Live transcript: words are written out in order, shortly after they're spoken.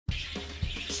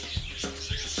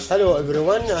Hello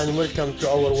everyone and welcome to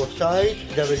our website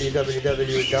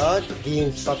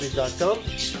www.deanspuppies.com.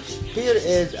 Here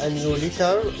is a new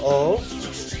litter of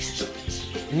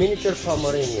miniature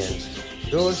pomeranians.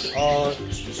 Those are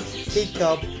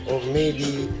teacup or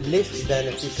maybe less than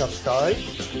a teacup size.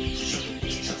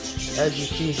 As you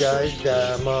see guys,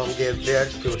 the mom gave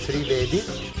birth to 3 babies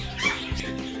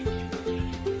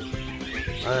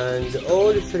and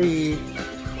all 3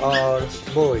 are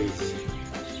boys.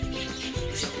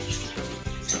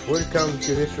 Welcome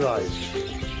to this life.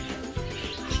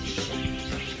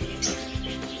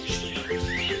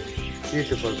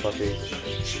 Beautiful puppies.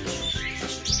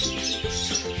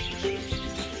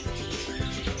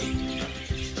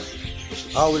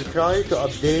 I will try to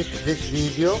update this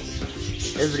video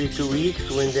every 2 weeks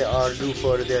when they are due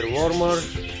for their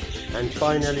warmers, and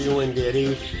finally when they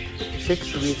reach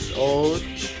 6 weeks old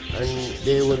and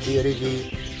they will be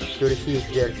ready to receive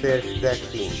their first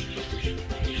vaccine.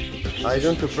 I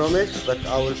don't promise, but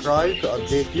I will try to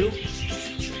update you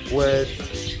with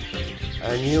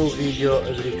a new video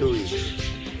every 2 weeks.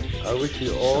 I wish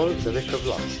you all the best of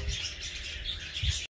luck.